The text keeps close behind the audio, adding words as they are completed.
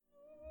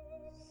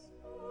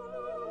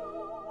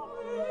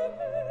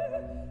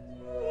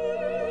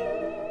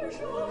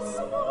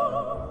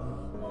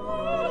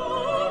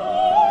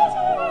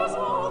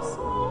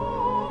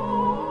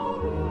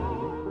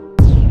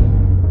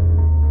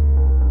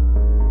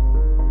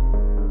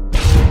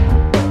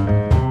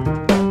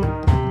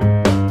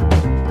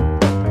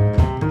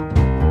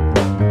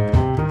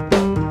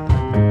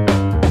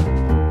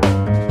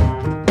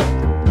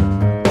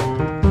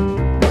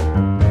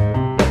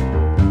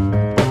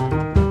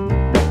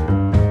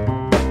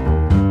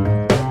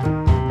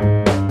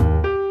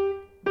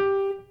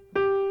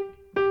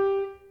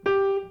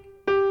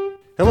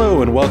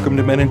and welcome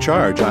to Men in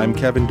Charge. I'm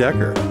Kevin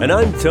Decker. And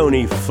I'm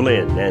Tony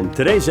Flynn, and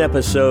today's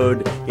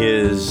episode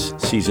is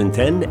Season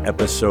 10,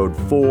 Episode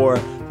 4,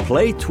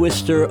 Play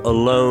Twister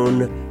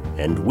Alone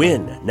and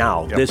Win.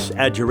 Now, This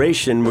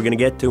adjuration we're going to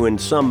get to in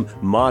some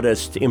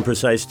modest,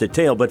 imprecise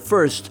detail, but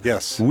first,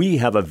 we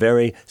have a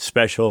very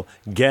special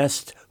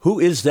guest. Who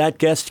is that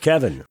guest,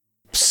 Kevin?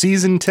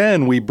 Season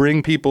 10, we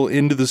bring people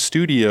into the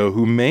studio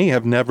who may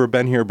have never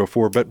been here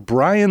before, but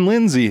Brian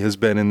Lindsay has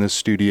been in this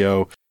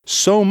studio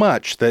so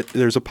much that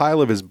there's a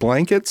pile of his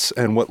blankets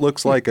and what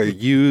looks like a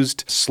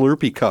used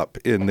Slurpee cup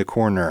in the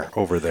corner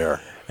over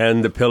there.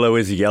 And the pillow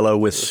is yellow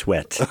with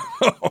sweat.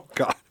 Oh,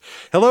 God.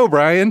 Hello,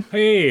 Brian.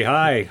 Hey,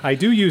 hi. I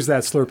do use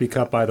that Slurpee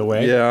cup, by the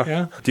way.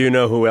 Yeah. Do you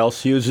know who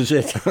else uses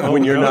it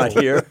when you're not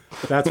here?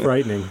 That's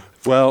frightening.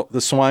 Well,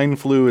 the swine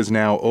flu is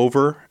now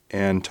over,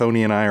 and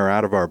Tony and I are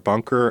out of our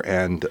bunker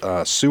and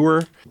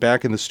sewer,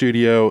 back in the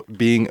studio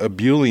being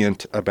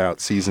ebullient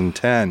about Season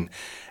 10.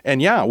 And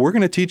we're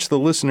going to teach the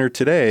listener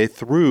today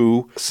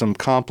through some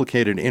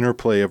complicated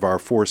interplay of our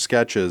 4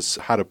 sketches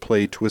how to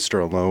play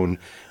Twister alone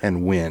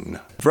and win.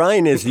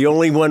 Brian is the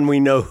only one we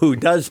know who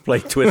does play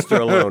Twister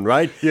alone,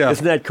 right? Yeah.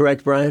 Isn't that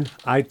correct, Brian?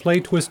 I play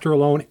Twister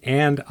alone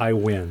and I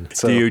win.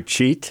 So, do you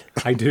cheat?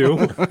 I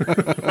do.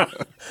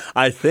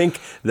 I think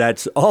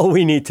that's all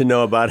we need to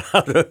know about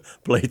how to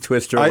play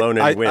Twister alone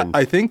and win.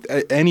 I think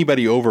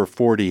anybody over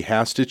 40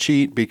 has to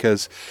cheat,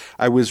 because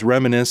I was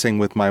reminiscing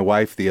with my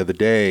wife the other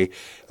day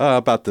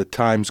about the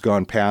times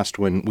gone past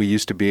when we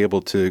used to be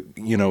able to,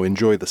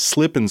 enjoy the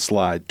slip and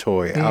slide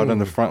toy out on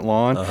the front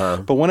lawn.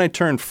 Uh-huh. But when I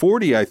turned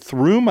 40, I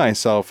threw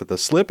myself at the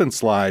slip and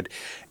slide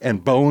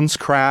and bones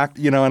cracked,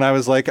 and I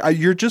was like,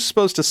 you're just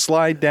supposed to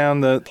slide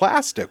down the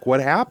plastic.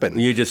 What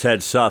happened? You just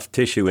had soft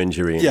tissue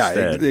injury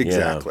instead. Yeah,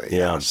 exactly.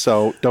 Yeah.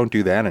 So don't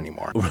do that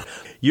anymore.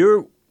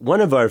 You're one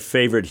of our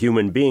favorite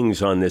human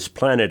beings on this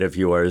planet of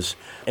yours,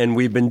 and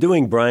we've been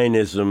doing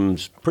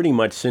Brianisms pretty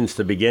much since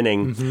the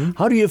beginning. Mm-hmm.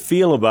 How do you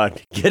feel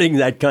about getting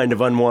that kind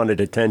of unwanted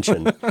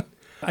attention?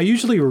 I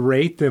usually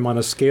rate them on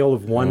a scale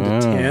of 1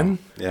 to 10,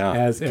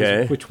 as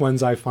which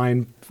ones I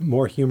find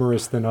more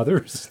humorous than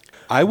others.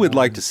 I would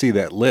like to see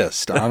that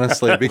list,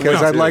 honestly,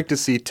 because I'd like to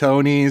see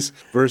Tony's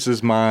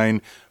versus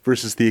mine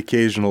versus the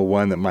occasional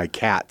one that my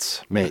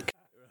cats make.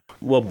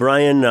 Well,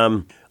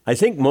 Brian, I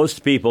think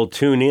most people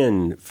tune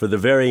in for the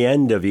very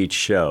end of each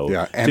show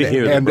to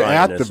hear and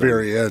at the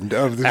very end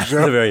of the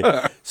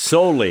show.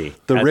 Solely.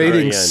 The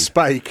ratings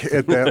spike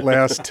at that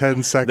last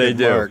 10-second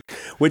mark.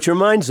 Which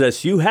reminds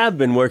us, you have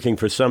been working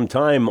for some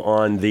time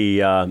on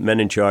the Men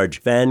in Charge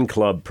fan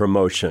club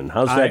promotion.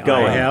 How's that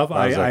going? I have.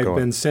 I've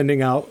been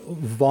sending out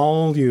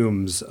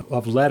volumes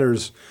of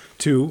letters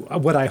to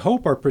what I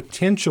hope are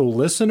potential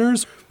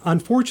listeners.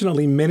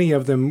 Unfortunately, many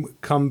of them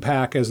come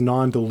back as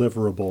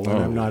non-deliverable,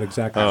 and I'm not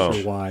exactly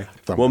sure why.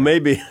 Well,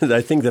 maybe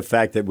I think the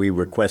fact that we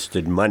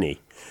requested money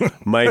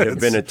might have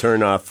been a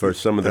turnoff for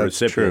some of the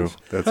recipients.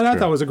 But I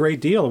thought it was a great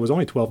deal. It was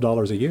only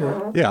 $12 a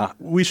year. Yeah,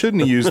 we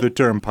shouldn't use the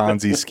term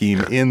Ponzi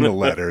scheme in the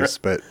letters,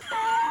 but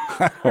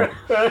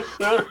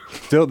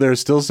there's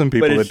still some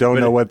people that don't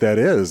know what that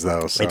is,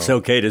 though. So. It's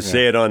okay to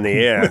say it on the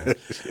air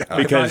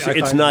because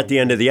it's not the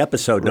end of the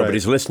episode.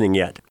 Nobody's listening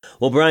yet.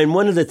 Well, Brian,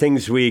 one of the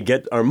things we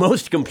get our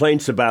most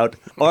complaints about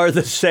are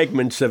the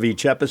segments of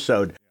each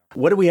episode.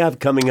 What do we have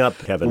coming up,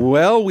 Kevin?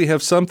 Well, we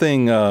have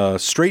something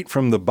straight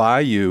from the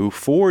bayou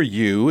for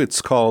you.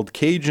 It's called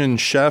Cajun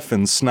Chef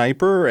and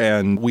Sniper,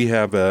 and we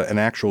have an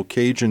actual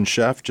Cajun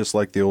chef, just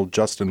like the old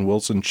Justin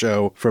Wilson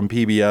show from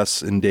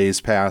PBS in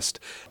days past.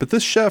 But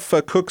this chef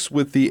cooks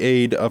with the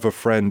aid of a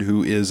friend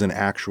who is an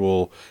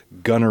actual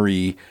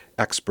gunnery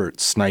expert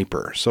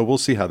sniper. So we'll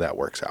see how that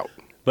works out.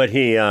 But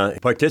he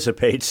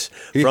participates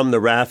from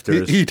the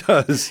rafters. He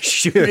does.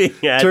 Shooting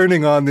at...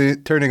 turning on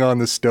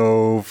the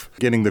stove,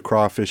 getting the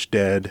crawfish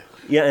dead.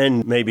 Yeah,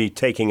 and maybe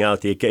taking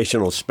out the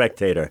occasional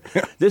spectator.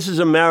 This is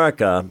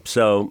America,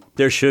 so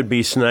there should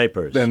be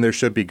snipers. Then there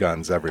should be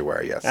guns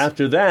everywhere, yes.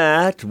 After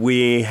that,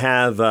 we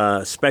have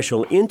a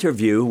special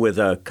interview with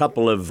a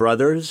couple of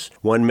brothers,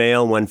 one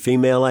male, one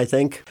female, I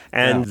think.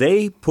 And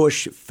they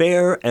push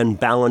fair and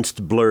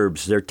balanced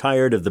blurbs. They're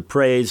tired of the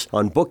praise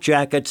on book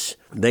jackets.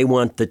 They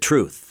want the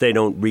truth. They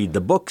don't read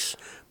the books,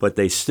 but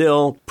they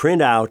still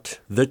print out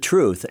the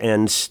truth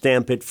and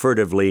stamp it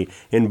furtively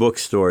in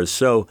bookstores.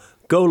 So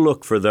go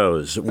look for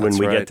those when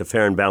we get to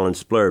Fair and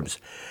Balanced Blurbs.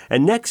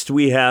 And next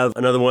we have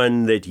another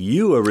one that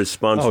you are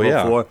responsible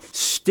for,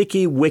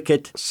 Sticky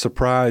Wicket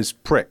Surprise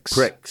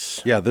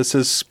Pricks. Yeah, this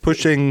is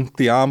pushing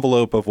the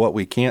envelope of what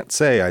we can't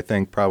say, I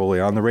think,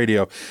 probably on the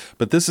radio.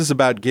 But this is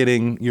about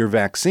getting your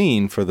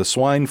vaccine for the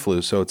swine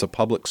flu, so it's a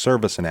public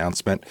service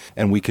announcement,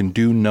 and we can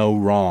do no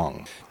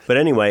wrong. But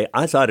anyway,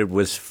 I thought it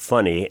was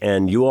funny,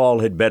 and you all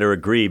had better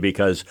agree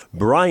because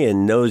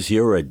Brian knows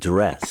your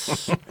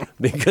address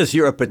because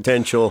you're a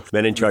potential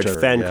Men in Charge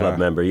fan club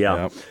member.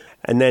 Yeah. Yep.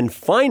 And then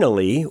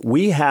finally,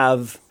 we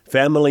have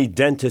Family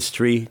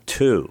Dentistry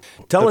 2.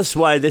 Tell us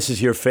why this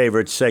is your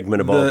favorite segment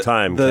of all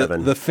time,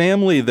 Kevin. The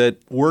family that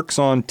works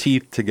on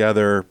teeth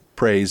together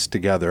prays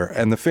together,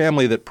 and the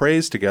family that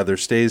prays together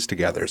stays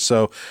together.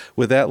 So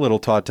with that little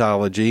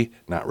tautology,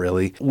 not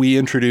really, we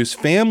introduce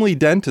family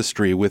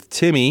dentistry with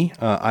Timmy.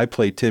 I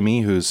play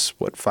Timmy, who's,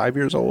 5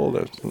 years old?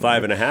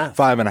 5.5.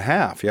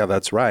 5.5, yeah,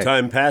 that's right.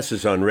 Time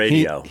passes on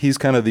radio. He's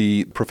kind of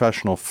the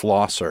professional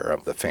flosser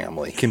of the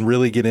family. Can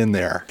really get in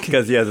there.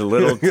 Because he has a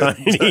little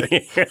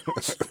tiny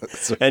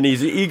and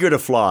he's eager to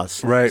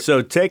floss. Right.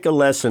 So take a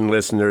lesson,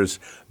 listeners.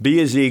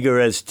 Be as eager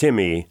as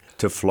Timmy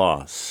to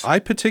floss. I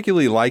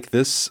particularly like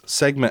this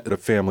segment of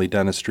family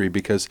dentistry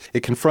because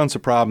it confronts a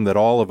problem that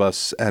all of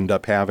us end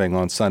up having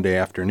on Sunday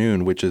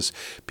afternoon, which is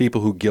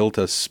people who guilt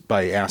us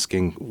by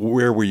asking,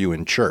 where were you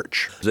in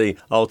church? The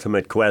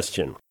ultimate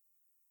question.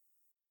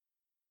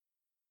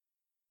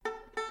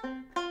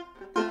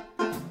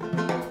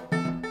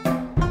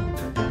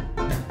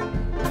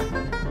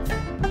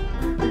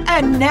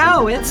 And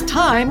now it's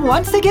time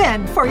once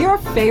again for your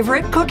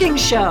favorite cooking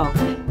show,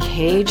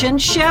 Cajun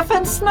Chef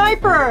and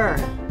Sniper.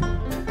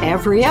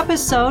 Every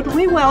episode,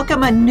 we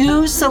welcome a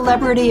new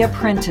celebrity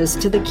apprentice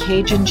to the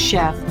Cajun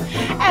Chef.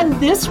 And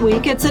this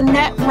week, it's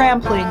Annette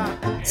Rampling,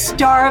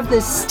 star of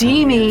the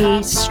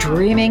steamy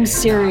streaming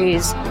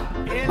series,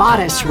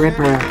 Bodice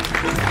Ripper.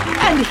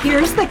 And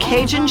here's the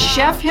Cajun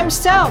Chef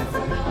himself,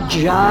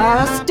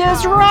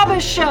 Justice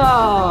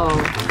Robichaud.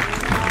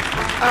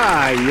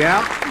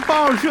 Yeah.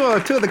 Bonjour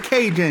to the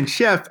Cajun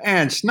Chef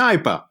and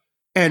Sniper.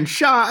 And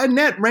Shah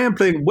Annette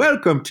Rampling,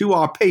 welcome to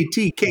our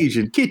Petit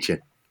Cajun kitchen.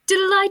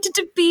 Delighted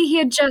to be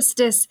here,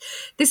 Justice.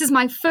 This is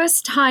my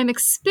first time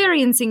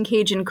experiencing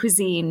Cajun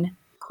cuisine.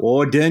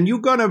 Oh, then you're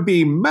gonna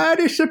be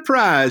mighty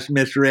surprised,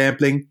 Miss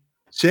Rampling.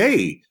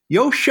 Say,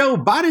 your show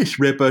Bodice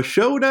Ripper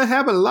sure does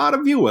have a lot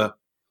of viewer.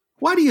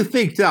 Why do you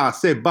think ça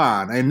c'est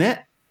bon,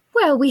 Annette?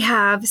 Well, we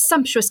have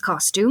sumptuous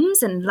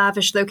costumes and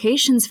lavish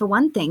locations for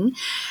one thing,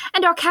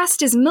 and our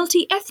cast is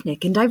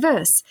multi-ethnic and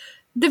diverse.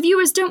 The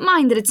viewers don't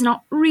mind that it's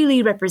not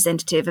really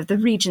representative of the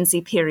Regency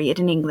period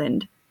in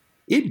England.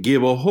 It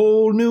give a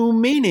whole new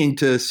meaning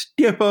to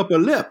stiff upper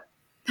lip.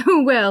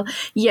 Well,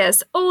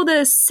 yes, all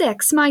the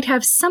sex might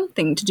have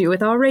something to do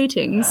with our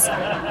ratings.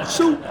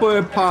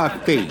 Super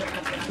parfait.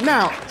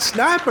 Now,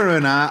 Sniper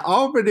and I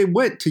already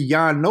went to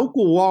yon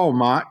local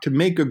Walmart to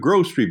make a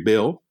grocery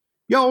bill.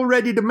 Y'all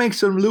ready to make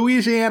some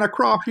Louisiana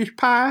crawfish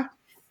pie?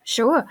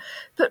 Sure,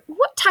 but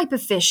what type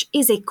of fish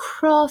is a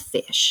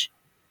crawfish?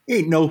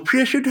 Ain't no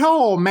fish at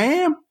all,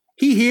 ma'am.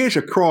 Here's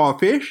a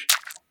crawfish.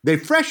 They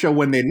fresher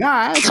when they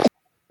live.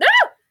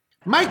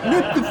 Might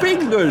nip the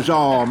fingers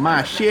off,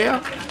 my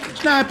chef.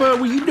 Sniper,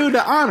 will you do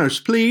the honors,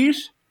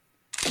 please?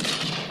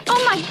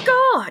 Oh my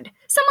God!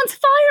 Someone's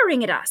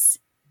firing at us!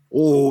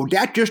 Oh,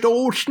 that's just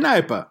old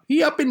Sniper.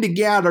 He up in the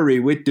gallery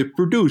with the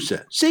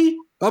producer. See?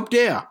 Up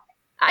there.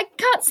 I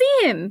can't see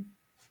him.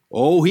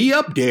 Oh, he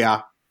up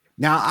there.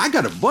 Now, I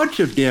got a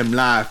bunch of them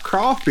live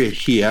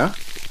crawfish here.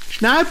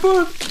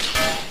 Sniper,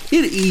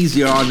 it's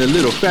easier on the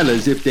little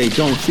fellas if they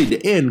don't see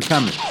the end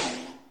coming.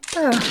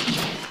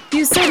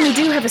 You certainly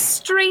do have a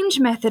strange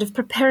method of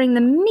preparing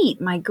the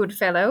meat, my good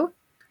fellow.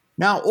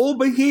 Now,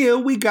 over here,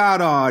 we got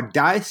our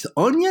diced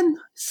onion,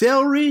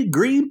 celery,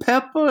 green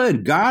pepper,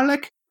 and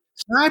garlic.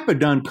 Sniper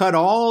done cut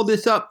all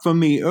this up for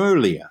me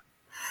earlier.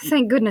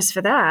 Thank goodness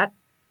for that.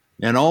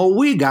 And all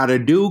we gotta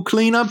do,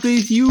 clean up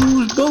these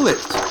used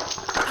bullets.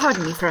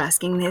 Pardon me for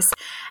asking this,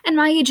 and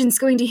my agent's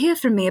going to hear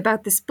from me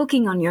about this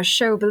booking on your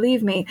show,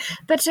 believe me.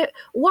 But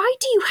why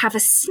do you have a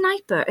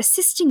sniper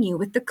assisting you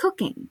with the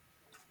cooking?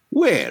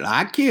 Well,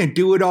 I can't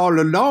do it all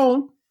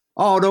alone.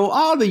 Although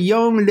all the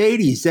young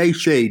ladies, they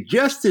say,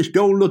 Justice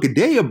don't look a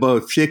day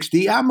above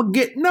 60, I'm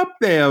getting up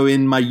there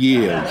in my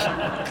years.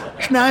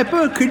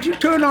 Sniper, could you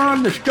turn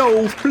on the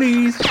stove,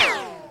 please?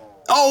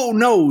 Oh,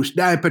 no,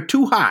 Sniper,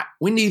 too hot.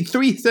 We need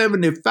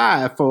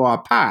 375 for our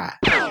pie.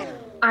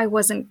 I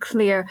wasn't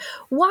clear.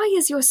 Why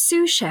is your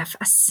sous chef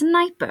a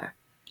sniper?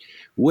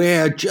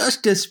 Well,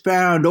 Justice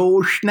found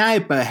old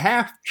Sniper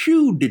half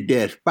chewed to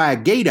death by a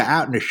gator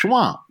out in the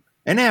swamp.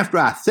 And after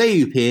I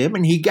saved him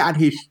and he got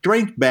his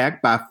strength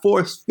back by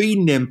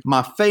force-feeding him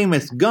my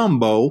famous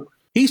gumbo,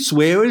 he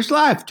swore his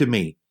life to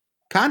me.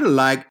 Kind of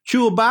like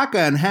Chewbacca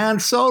and Han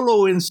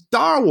Solo in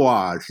Star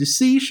Wars. You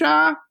see,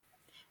 Shah?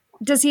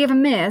 Does he ever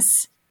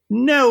miss?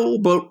 No,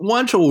 but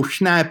once old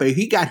Sniper,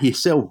 he got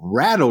himself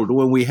rattled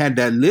when we had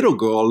that little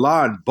girl,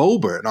 Lauren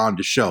Boebert, on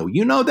the show.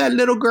 You know that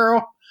little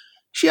girl?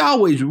 She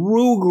always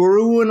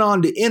ruin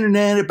on the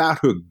internet about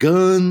her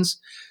guns.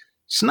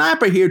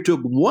 Sniper here took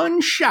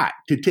one shot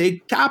to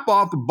take top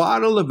off a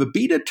bottle of a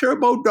Beta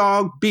Turbo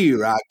Dog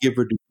beer I give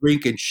her to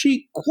drink, and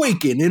she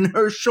quaking in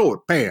her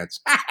short pants.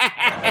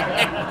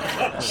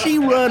 She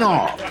run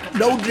off.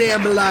 No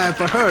damn alive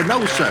for her,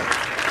 no sir.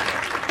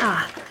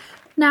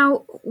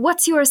 Now,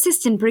 what's your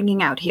assistant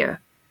bringing out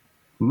here?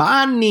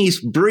 My niece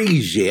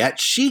Brigitte,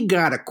 she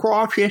got a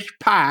crawfish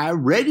pie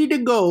ready to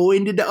go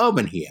into the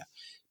oven here.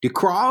 The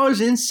craws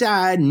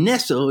inside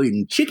nestle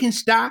in chicken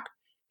stock,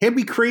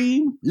 heavy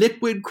cream,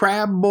 liquid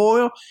crab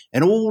boil,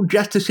 and old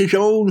Justice's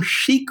own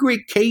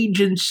secret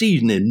Cajun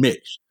seasoning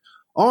mix.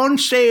 On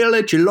sale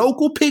at your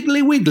local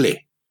Piggly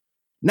Wiggly.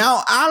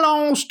 Now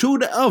allons to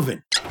the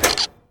oven.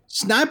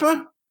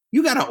 Sniper,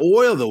 you gotta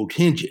oil those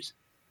hinges.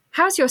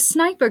 How's your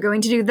sniper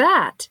going to do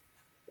that?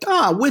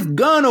 With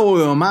gun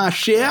oil, my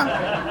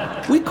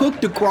chef. We cook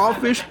the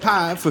crawfish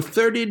pie for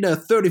 30 to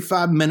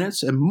 35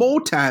 minutes and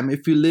more time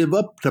if you live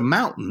up the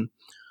mountain.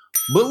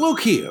 But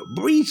look here,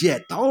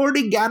 Brigitte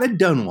already got a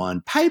done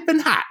one, piping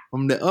hot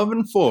from the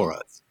oven for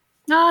us.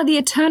 The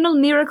eternal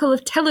miracle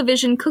of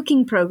television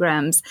cooking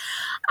programs.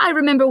 I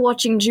remember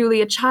watching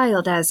Julia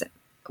Child as,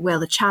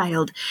 a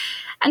child,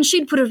 and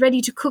she'd put a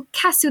ready-to-cook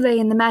cassoulet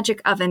in the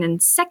magic oven,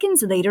 and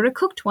seconds later a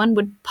cooked one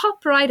would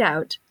pop right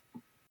out.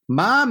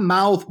 My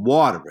mouth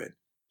watering.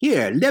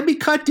 Here, let me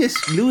cut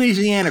this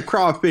Louisiana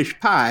crawfish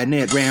pie,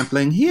 Ned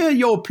Rampling. Here,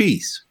 your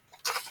piece.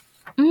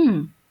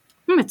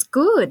 It's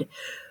good.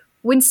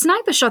 When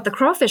Sniper shot the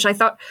crawfish, I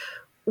thought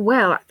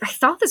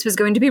this was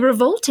going to be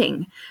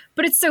revolting.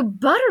 But it's so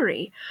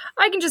buttery.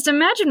 I can just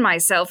imagine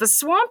myself, a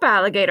swamp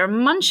alligator,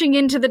 munching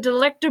into the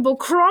delectable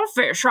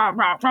crawfish. No,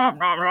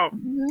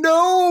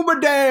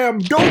 madame,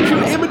 don't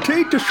you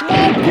imitate the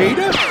swamp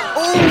gator.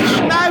 Old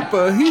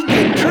Sniper, he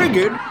get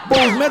triggered,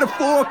 both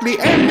metaphorically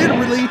and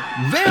literally,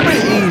 very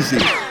easy.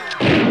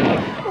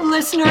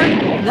 Listener,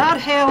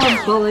 that hail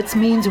of bullets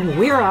means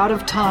we're out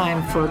of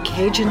time for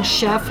Cajun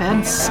Chef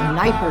and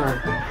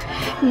Sniper.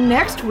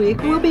 Next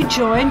week, we'll be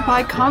joined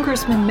by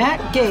Congressman Matt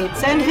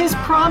Gaetz and his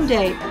prom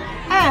date.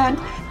 And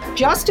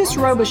Justice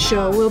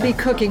Robichaux will be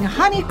cooking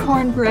honey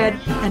cornbread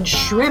and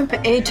shrimp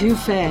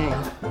étouffée.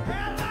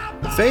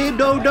 Fais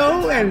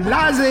dodo and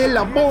laissez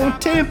la bon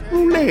temps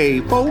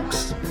rouler,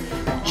 folks.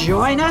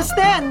 Join us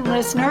then,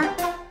 listener.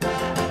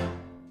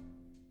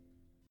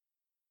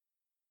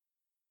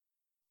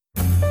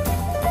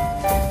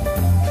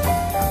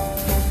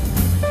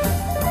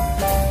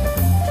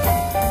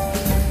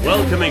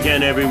 Welcome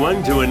again,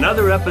 everyone, to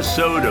another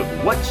episode of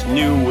What's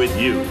New With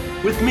You,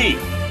 with me,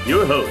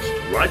 your host,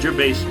 Roger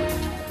Basement,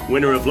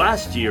 winner of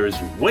last year's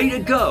Way to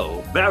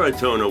Go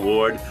Baritone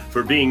Award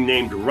for being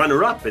named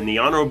runner-up in the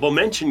Honorable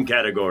Mention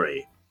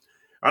category.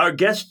 Our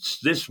guests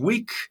this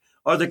week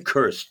are the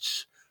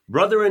Kirsts,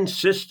 brother and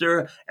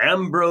sister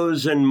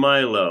Ambrose and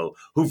Milo,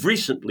 who've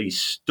recently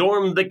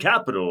stormed the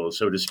capital,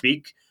 so to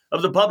speak,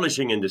 of the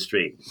publishing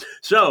industry.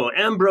 So,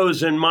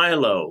 Ambrose and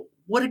Milo,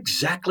 what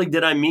exactly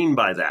did I mean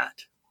by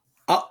that?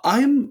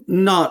 I'm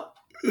not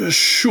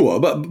sure,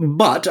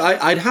 but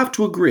I'd have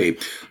to agree.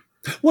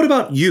 What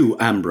about you,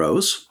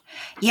 Ambrose?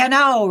 You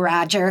know,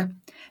 Roger,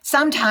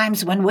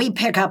 sometimes when we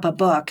pick up a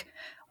book,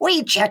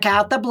 we check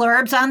out the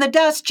blurbs on the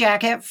dust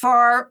jacket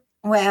for,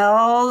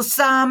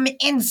 some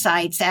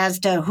insights as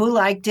to who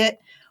liked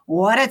it,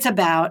 what it's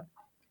about,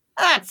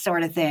 that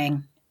sort of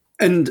thing.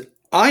 And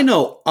I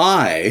know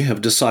I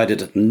have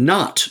decided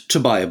not to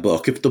buy a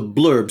book if the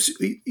blurbs,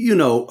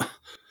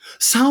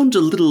 sound a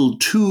little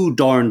too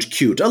darned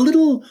cute, a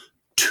little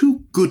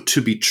too good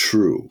to be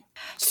true.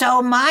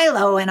 So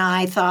Milo and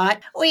I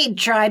thought we'd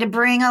try to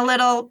bring a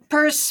little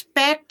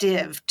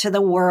perspective to the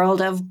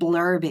world of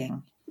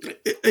blurbing.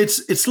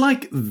 It's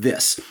like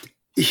this.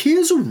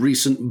 Here's a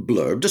recent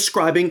blurb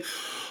describing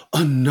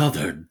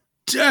another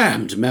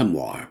damned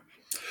memoir.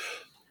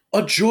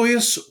 A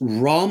joyous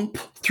romp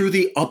through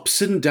the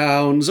ups and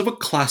downs of a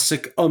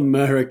classic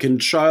American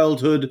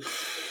childhood,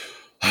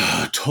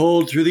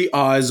 told through the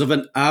eyes of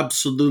an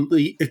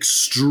absolutely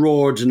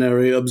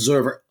extraordinary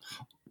observer.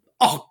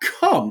 Oh,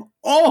 come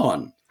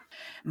on!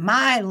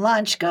 My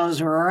lunch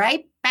goes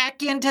right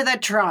back into the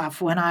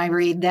trough when I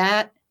read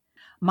that.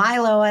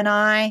 Milo and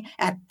I,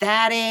 at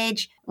that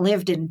age,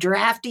 lived in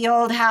drafty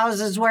old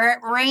houses where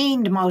it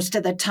rained most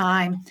of the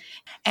time,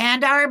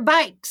 and our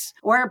bikes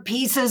were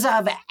pieces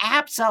of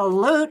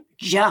absolute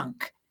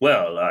junk.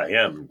 Well, I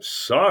am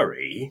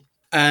sorry.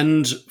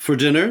 And for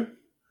dinner,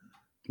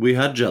 we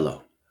had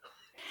Jell-O.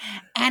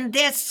 And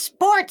this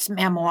sports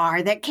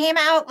memoir that came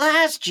out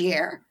last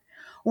year.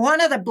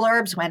 One of the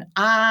blurbs went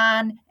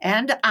on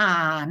and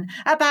on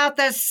about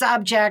the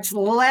subject's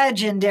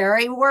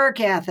legendary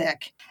work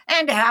ethic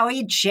and how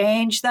he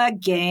changed the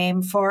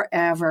game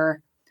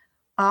forever.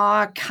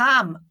 Aw,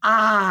 come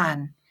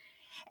on.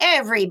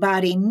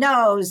 Everybody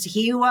knows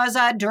he was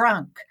a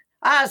drunk,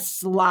 a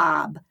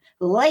slob,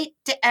 late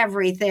to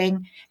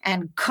everything,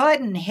 and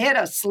couldn't hit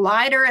a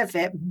slider if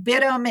it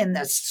bit him in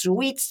the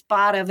sweet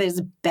spot of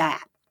his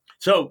bat.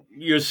 So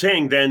you're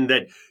saying then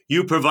that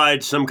you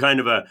provide some kind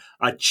of a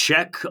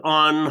check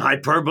on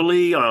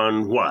hyperbole,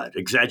 on what,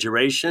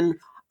 exaggeration?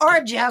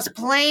 Or just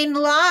plain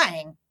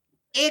lying.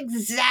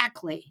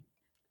 Exactly.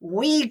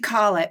 We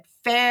call it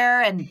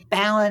fair and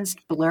balanced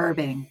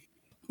blurbing.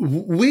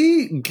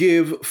 We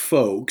give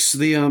folks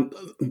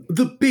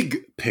the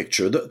big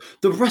picture,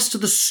 the rest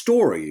of the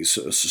story,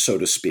 so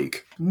to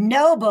speak.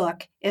 No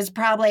book is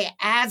probably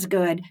as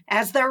good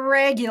as the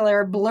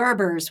regular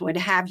blurbers would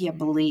have you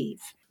believe.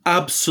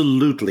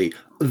 Absolutely.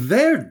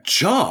 Their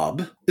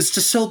job is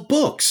to sell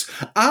books.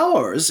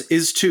 Ours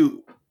is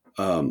to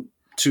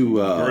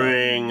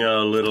bring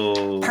a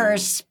little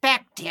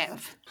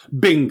perspective.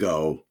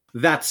 Bingo.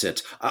 That's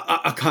it.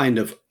 A kind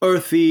of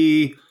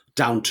earthy,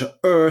 down to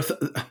earth.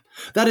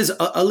 That is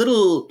a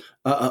little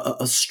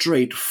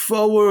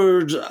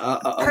straightforward.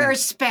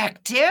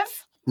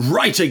 Perspective?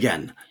 Right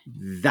again.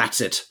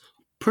 That's it.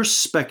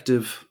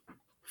 Perspective.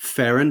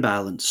 Fair and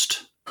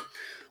balanced.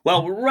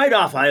 Well, right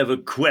off, I have a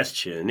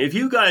question. If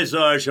you guys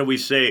are, shall we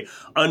say,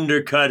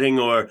 undercutting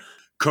or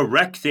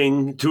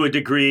correcting to a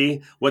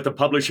degree what the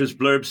publisher's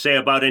blurbs say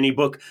about any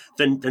book,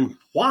 then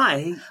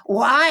why?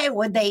 Why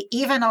would they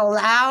even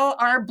allow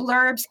our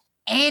blurbs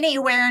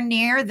anywhere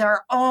near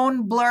their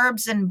own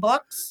blurbs and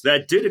books?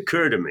 That did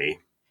occur to me.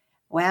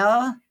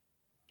 Well,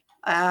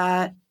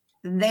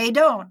 they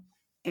don't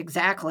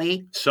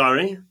exactly.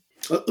 Sorry?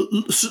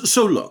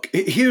 So look,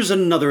 here's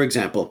another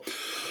example.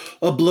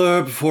 A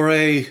blurb for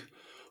a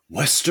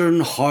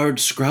Western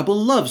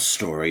hardscrabble love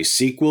story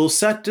sequel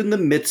set in the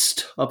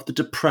midst of the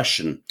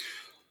Depression.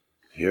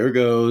 Here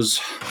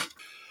goes.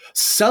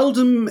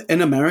 Seldom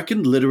in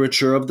American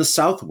literature of the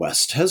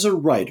Southwest has a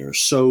writer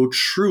so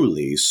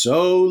truly,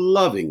 so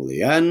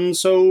lovingly, and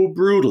so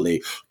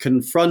brutally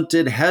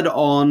confronted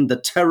head-on the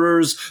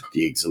terrors,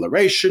 the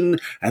exhilaration,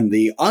 and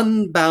the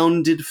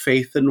unbounded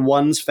faith in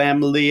one's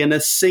family in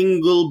a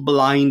single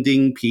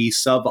blinding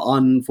piece of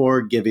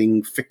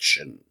unforgiving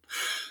fiction.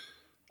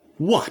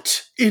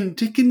 What, in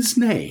Dickens'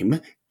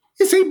 name,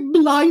 is a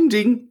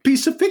blinding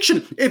piece of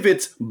fiction? If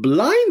it's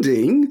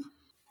blinding,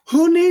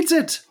 who needs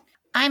it?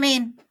 I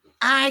mean,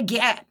 I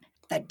get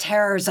the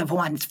terrors of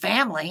one's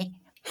family.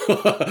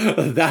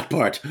 That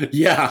part,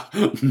 yeah,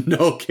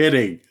 no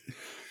kidding.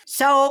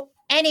 So,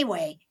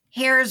 anyway,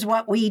 here's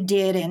what we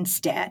did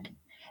instead.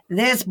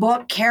 This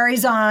book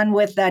carries on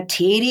with the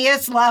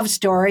tedious love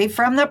story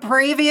from the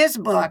previous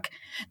book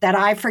that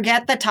I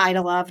forget the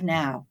title of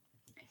now.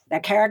 The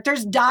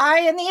characters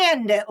die in the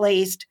end, at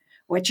least,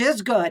 which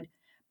is good,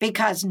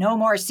 because no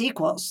more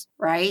sequels,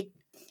 right?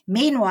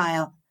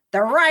 Meanwhile,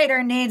 the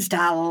writer needs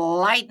to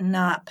lighten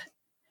up.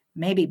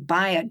 Maybe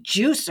buy a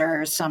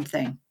juicer or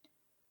something.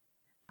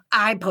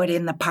 I put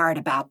in the part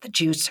about the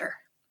juicer.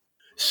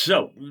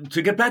 So,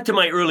 to get back to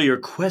my earlier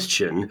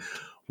question,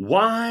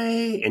 why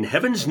in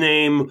heaven's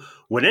name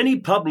would any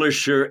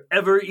publisher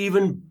ever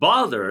even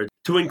bother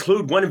to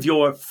include one of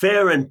your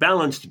fair and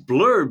balanced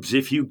blurbs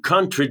if you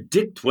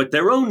contradict what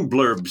their own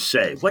blurbs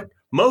say? What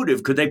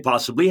motive could they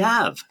possibly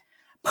have?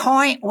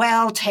 Point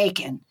well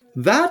taken.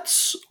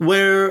 That's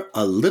where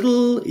a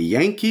little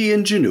Yankee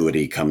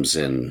ingenuity comes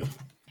in.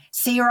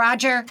 See,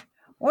 Roger,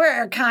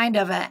 we're kind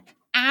of an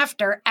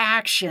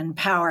after-action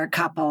power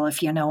couple,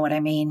 if you know what I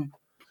mean.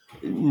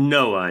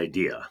 No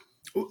idea.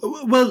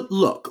 Well,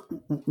 look,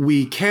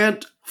 we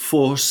can't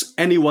force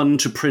anyone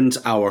to print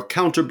our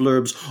counter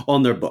blurbs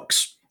on their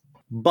books.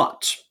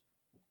 But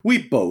we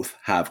both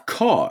have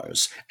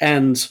cars,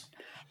 and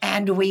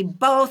we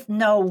both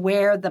know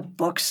where the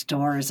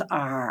bookstores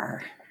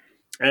are.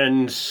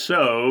 And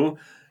so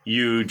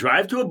you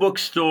drive to a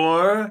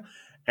bookstore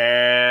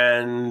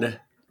and...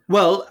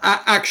 Well,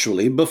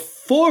 actually,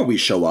 before we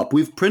show up,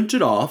 we've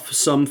printed off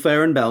some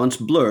fair and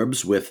balanced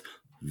blurbs with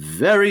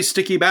very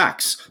sticky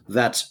backs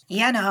that...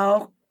 You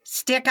know,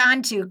 stick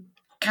on to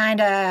kind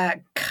of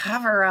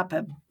cover up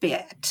a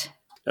bit.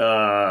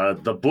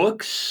 The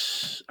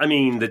books? I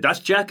mean, the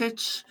dust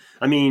jackets?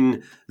 I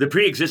mean, the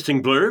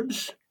pre-existing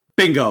blurbs?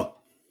 Bingo.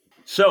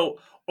 So,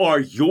 are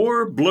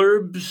your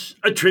blurbs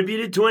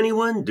attributed to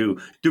anyone? Do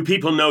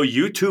people know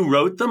you two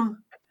wrote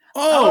them?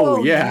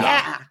 Oh, yeah.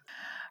 Yeah.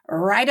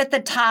 Right at the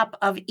top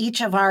of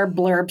each of our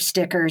blurb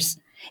stickers,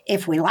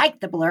 if we like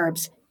the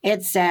blurbs,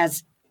 it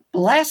says,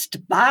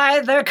 "Blessed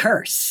by the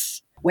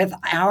curse," with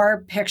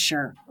our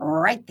picture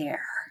right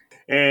there.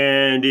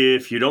 And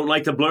if you don't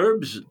like the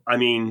blurbs, I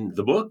mean,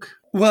 the book?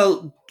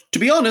 Well, to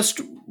be honest,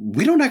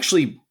 we don't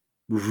actually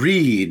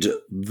read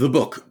the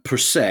book per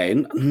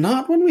se,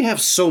 not when we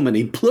have so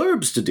many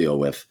blurbs to deal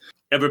with.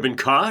 Ever been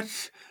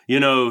caught? You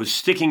know,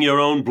 sticking your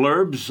own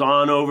blurbs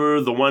on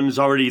over the ones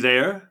already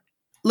there?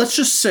 Let's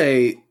just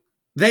say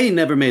they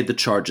never made the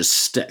charges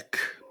stick.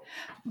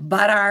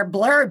 But our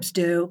blurbs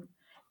do.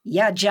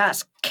 You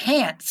just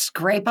can't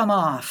scrape them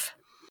off.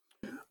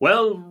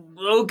 Well,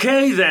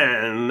 okay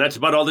then. That's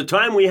about all the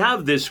time we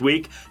have this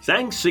week.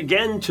 Thanks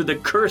again to the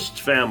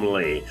Cursed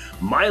family,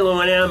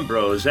 Milo and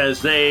Ambrose,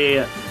 as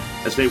they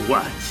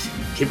what?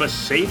 Keep us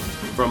safe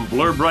from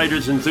blurb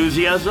writers'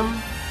 enthusiasm?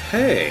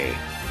 Hey,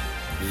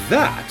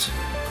 that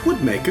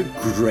would make a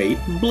great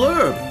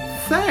blurb.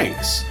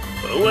 Thanks.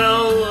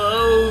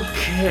 Well,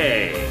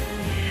 okay.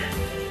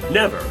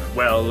 Never,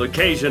 well,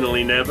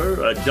 occasionally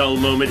never, a dull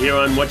moment here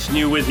on What's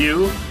New With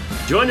You.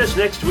 Join us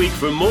next week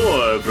for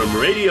more from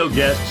radio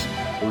guests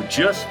who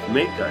just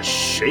make us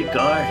shake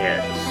our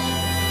heads.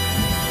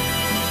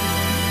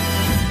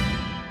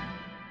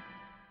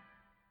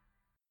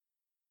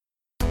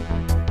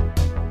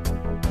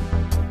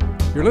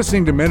 You're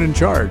listening to Men in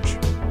Charge.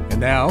 And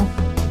now,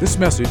 this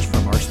message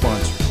from our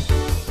sponsor.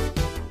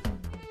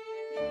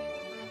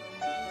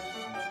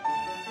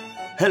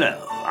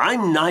 Hello,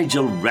 I'm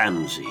Nigel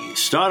Ramsey,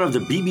 star of the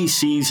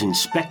BBC's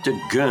Inspector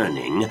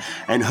Gurning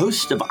and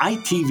host of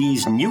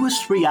ITV's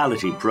newest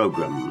reality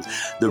program,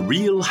 The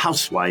Real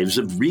Housewives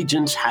of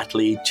Regent's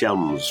Hatley,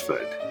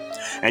 Chelmsford.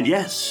 And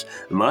yes,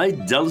 my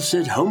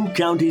dulcet home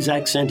county's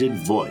accented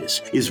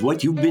voice is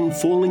what you've been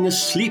falling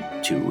asleep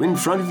to in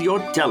front of your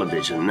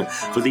television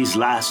for these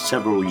last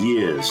several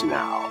years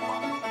now.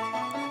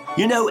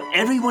 You know,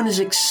 everyone is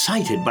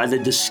excited by the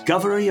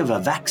discovery of a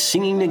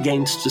vaccine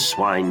against the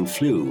swine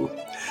flu.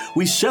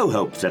 We so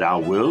hope that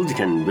our world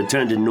can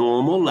return to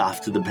normal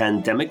after the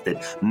pandemic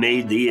that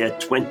made the year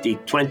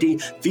 2020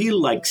 feel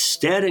like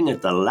staring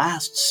at the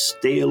last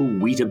stale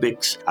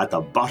Weetabix at the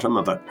bottom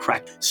of a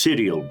cracked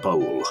cereal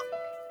bowl.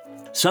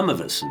 Some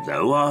of us,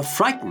 though, are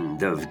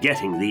frightened of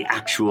getting the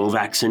actual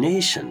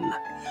vaccination.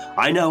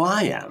 I know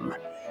I am.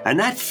 And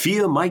that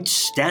fear might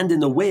stand in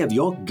the way of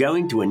your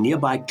going to a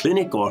nearby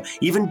clinic or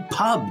even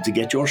pub to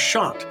get your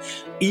shot,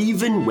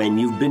 even when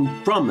you've been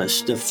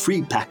promised a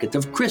free packet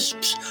of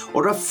crisps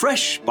or a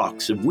fresh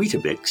box of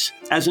Weetabix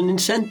as an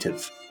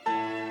incentive.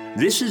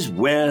 This is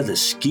where the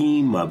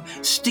scheme of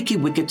Sticky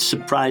Wicket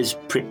Surprise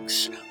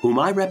Pricks, whom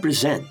I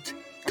represent,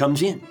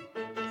 comes in.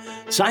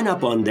 Sign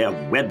up on their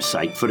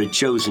website for a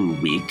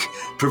chosen week,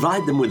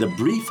 provide them with a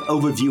brief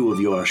overview of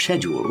your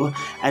schedule,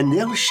 and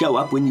they'll show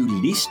up when you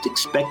least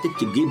expect it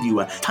to give you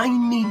a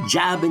tiny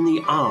jab in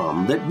the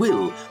arm that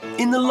will,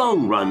 in the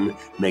long run,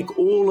 make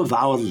all of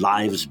our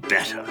lives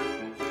better.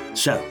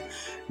 So,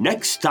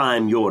 next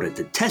time you're at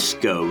the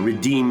Tesco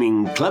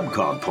redeeming club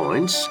card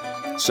points,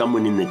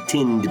 someone in the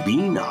tinned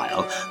bean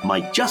aisle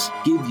might just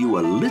give you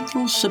a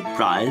little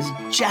surprise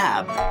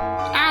jab.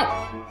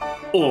 Ow!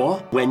 Or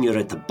when you're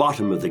at the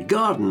bottom of the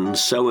garden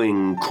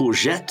sowing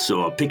courgettes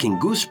or picking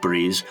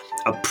gooseberries,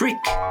 a prick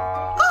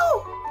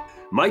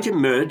might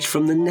emerge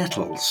from the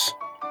nettles.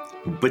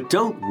 But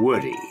don't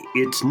worry,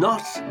 it's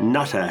not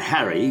Nutter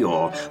Harry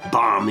or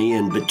balmy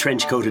and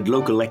betrench-coated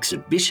local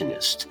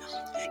exhibitionist.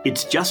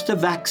 It's just a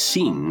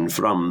vaccine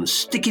from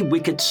Sticky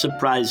Wicket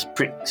Surprise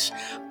Pricks,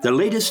 the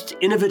latest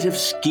innovative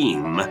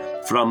scheme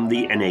from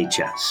the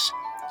NHS.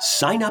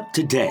 Sign up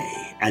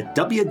today at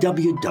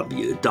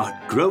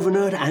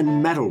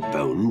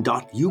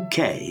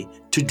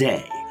www.grosvenorandmarylebone.uk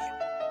today.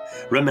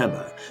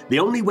 Remember, the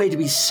only way to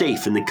be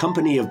safe in the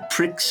company of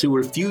pricks who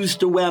refuse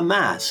to wear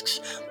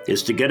masks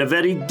is to get a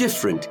very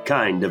different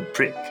kind of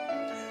prick.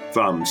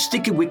 From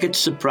Sticky Wicket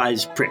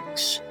Surprise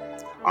Pricks,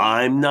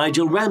 I'm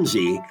Nigel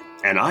Ramsey,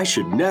 and I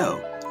should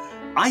know.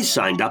 I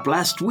signed up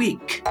last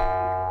week.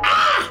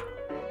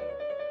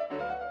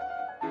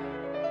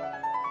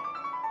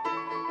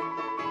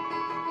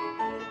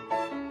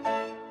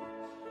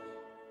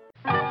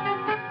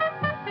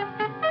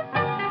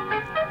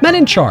 Men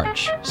in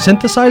Charge,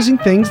 synthesizing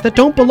things that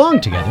don't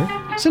belong together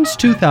since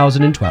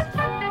 2012.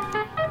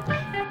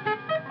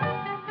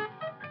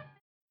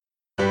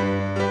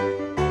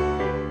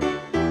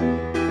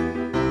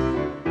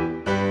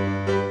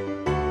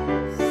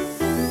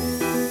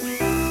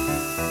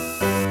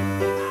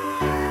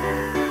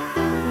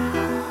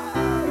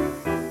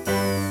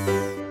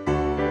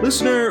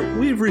 Listener,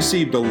 we've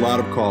received a lot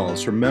of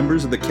calls from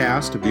members of the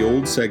cast of the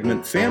old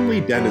segment Family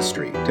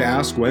Dentistry to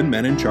ask when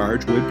Men in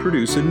Charge would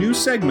produce a new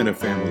segment of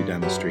Family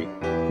Dentistry.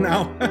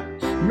 Now,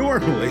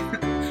 normally,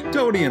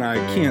 Tony and I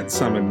can't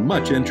summon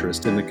much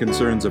interest in the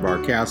concerns of our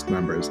cast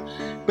members,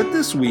 but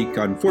this week,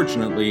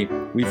 unfortunately,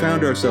 we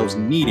found ourselves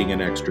needing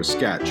an extra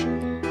sketch.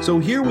 So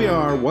here we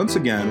are once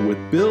again with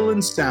Bill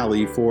and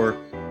Sally for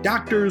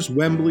Doctors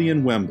Wembley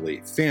and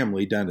Wembley,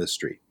 Family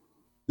Dentistry.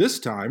 This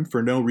time,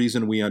 for no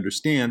reason we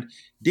understand,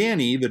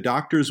 Danny, the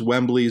Doctors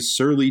Wembley's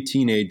surly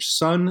teenage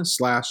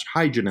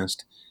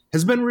son/hygienist,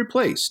 has been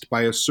replaced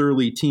by a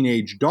surly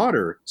teenage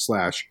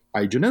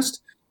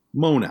daughter/hygienist,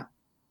 Mona.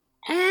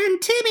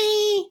 And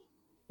Timmy!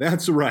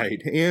 That's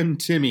right, and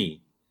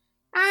Timmy.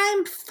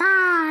 I'm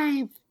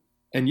 5.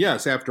 And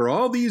yes, after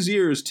all these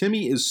years,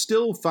 Timmy is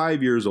still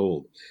 5 years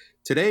old.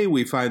 Today,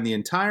 we find the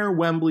entire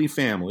Wembley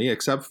family,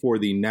 except for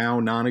the now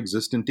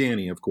non-existent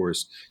Danny, of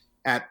course,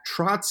 at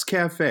Trot's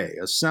Cafe,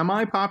 a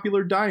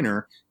semi-popular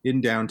diner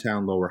in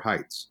downtown Lower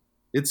Heights.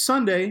 It's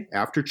Sunday,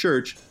 after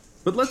church,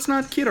 but let's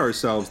not kid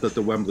ourselves that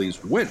the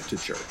Wembleys went to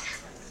church.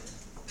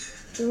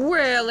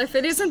 Well, if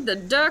it isn't the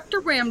Dr.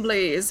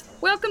 Wembleys.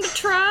 Welcome to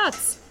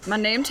Trot's. My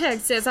name tag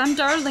says I'm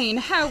Darlene.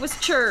 How was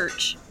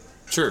church?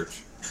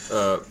 Church?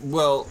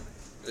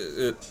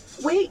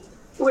 Wait,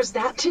 was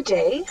that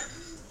today?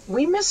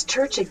 We missed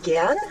church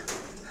again?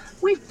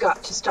 We've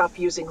got to stop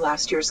using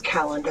last year's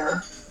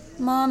calendar.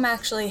 Mom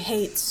actually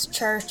hates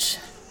church.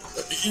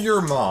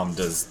 Your mom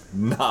does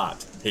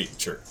not hate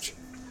church.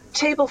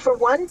 Table for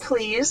 1,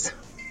 please.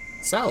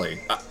 Sally,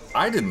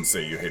 I didn't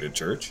say you hated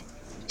church.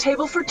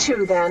 Table for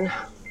 2, then.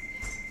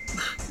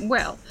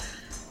 Well,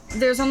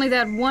 there's only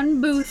that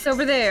one booth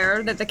over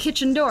there that the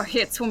kitchen door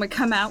hits when we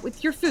come out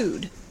with your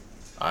food.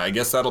 I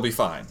guess that'll be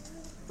fine.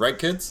 Right,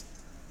 kids?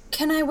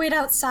 Can I wait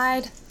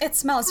outside? It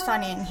smells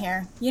funny in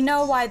here. You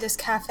know why this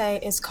cafe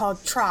is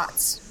called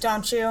Trot's,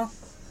 don't you?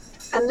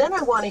 And then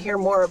I want to hear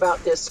more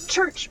about this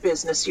church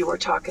business you were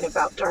talking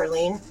about,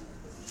 Darlene.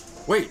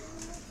 Wait,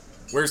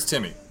 where's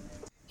Timmy?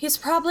 He's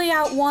probably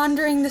out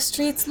wandering the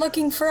streets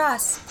looking for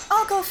us.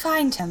 I'll go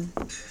find him.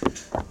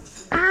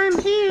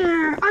 I'm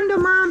here, under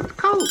Mom's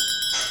coat.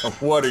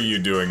 What are you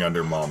doing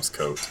under Mom's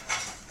coat?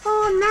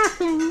 Oh,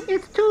 nothing.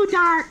 It's too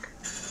dark.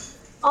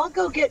 I'll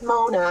go get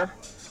Mona,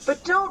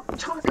 but don't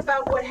talk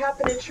about what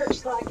happened in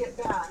church till I get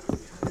back.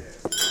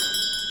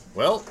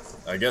 Well,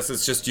 I guess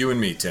it's just you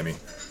and me, Timmy.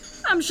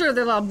 I'm sure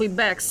they'll all be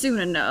back soon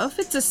enough.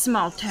 It's a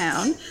small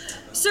town.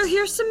 So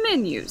here's some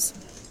menus.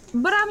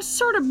 But I'm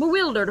sort of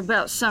bewildered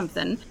about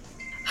something.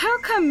 How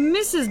come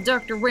Mrs.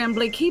 Dr.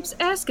 Wembley keeps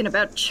asking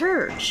about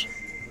church?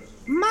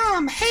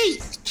 Mom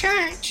hates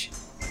church.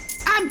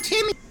 I'm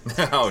Timmy.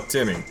 Oh,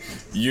 Timmy,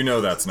 you know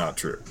that's not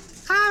true.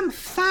 I'm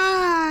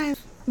 5.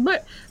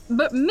 But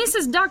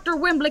Mrs. Dr.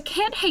 Wembley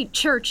can't hate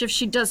church if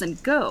she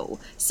doesn't go.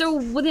 So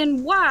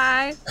then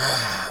why?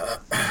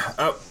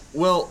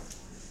 Well,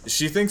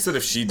 she thinks that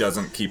if she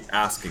doesn't keep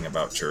asking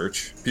about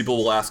church, people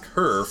will ask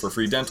her for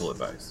free dental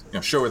advice.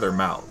 Show her their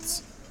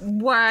mouths.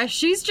 Why,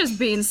 she's just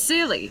being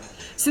silly.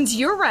 Since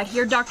you're right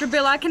here, Dr.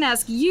 Bill, I can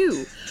ask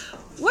you.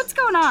 What's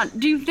going on,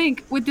 do you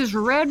think, with this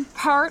red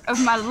part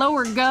of my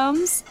lower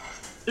gums?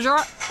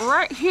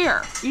 Right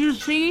here. You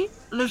see?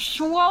 The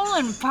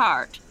swollen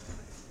part.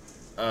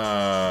 Can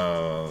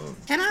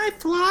I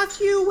floss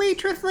you,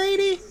 waitress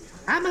lady?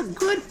 I'm a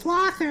good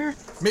flosser.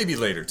 Maybe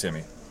later,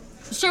 Timmy.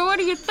 So what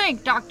do you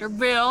think, Dr.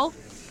 Bill?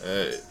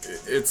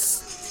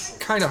 It's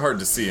kind of hard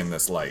to see in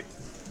this light.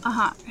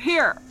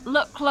 Here,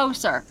 look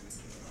closer.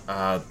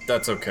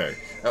 That's okay.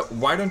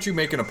 Why don't you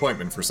make an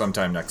appointment for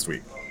sometime next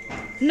week?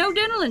 No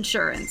dental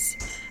insurance.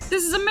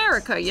 This is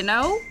America, you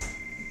know?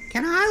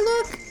 Can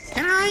I look?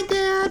 Can I,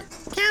 Dad?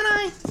 Can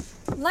I?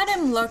 Let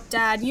him look,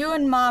 Dad. You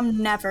and Mom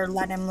never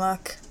let him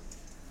look.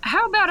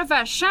 How about if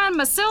I shine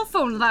my cell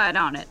phone light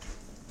on it?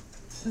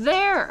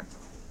 There.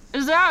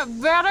 Is that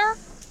better?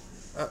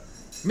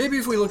 Maybe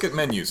if we look at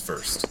menus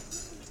first.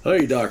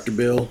 Hey, Dr.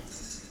 Bill.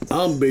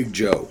 I'm Big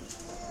Joe.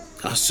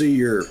 I see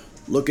you're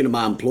looking at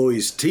my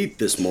employees' teeth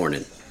this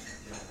morning.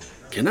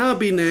 Can I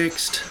be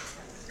next?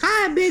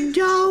 Hi, Big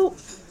Joe.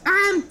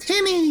 I'm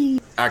Timmy.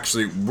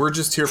 Actually, we're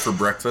just here for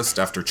breakfast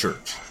after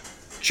church.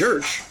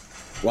 Church?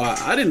 Why,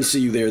 I didn't see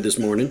you there this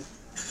morning.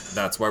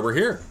 That's why we're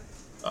here.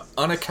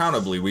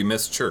 Unaccountably, we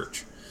missed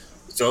church.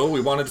 So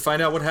we wanted to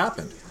find out what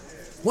happened.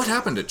 What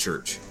happened at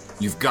church?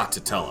 You've got to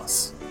tell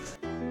us.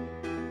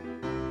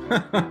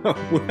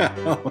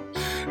 Well,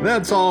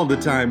 that's all the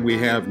time we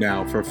have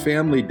now for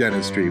Family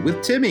Dentistry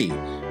with Timmy.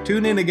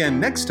 Tune in again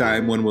next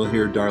time when we'll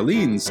hear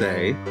Darlene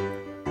say...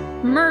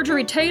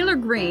 Marjorie Taylor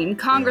Greene,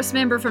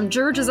 Congressmember from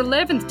Georgia's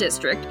 11th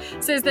District,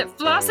 says that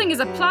flossing is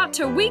a plot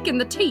to weaken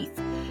the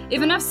teeth.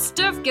 If enough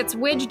stuff gets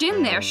wedged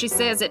in there, she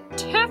says it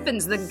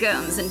toughens the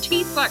gums and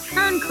teeth like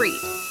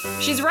concrete.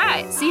 She's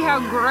right. See how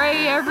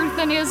gray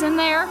everything is in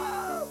there?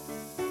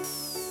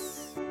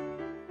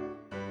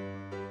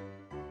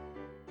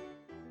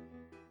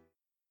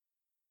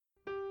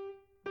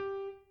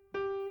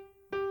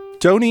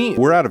 Tony,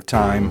 we're out of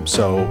time,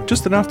 so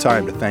just enough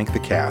time to thank the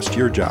cast.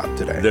 Your job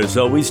today. There's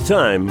always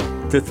time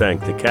to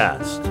thank the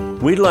cast.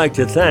 We'd like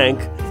to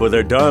thank, for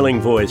their darling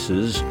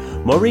voices,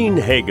 Maureen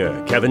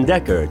Hager, Kevin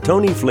Decker,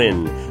 Tony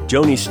Flynn,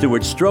 Joni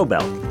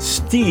Stewart-Strobel,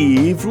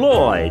 Steve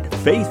Lloyd,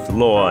 Faith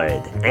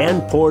Lloyd,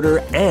 Ann Porter,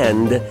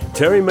 and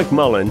Terry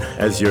McMullen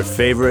as your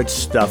favorite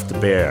stuffed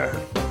bear.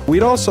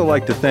 We'd also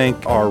like to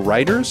thank our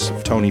writers,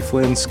 Tony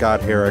Flynn,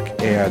 Scott Herrick,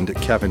 and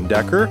Kevin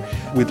Decker.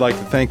 We'd like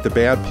to thank the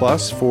Bad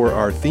Plus for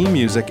our theme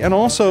music, and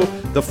also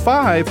the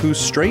 5 who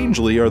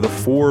strangely are the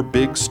 4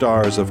 big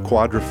stars of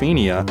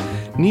Quadrophenia: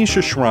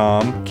 Nisha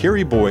Schramm,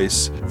 Carrie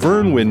Boyce,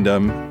 Vern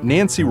Wyndham,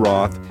 Nancy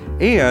Roth,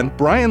 and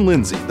Brian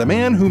Lindsay, the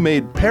man who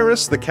made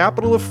Paris the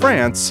capital of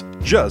France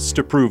just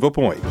to prove a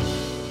point.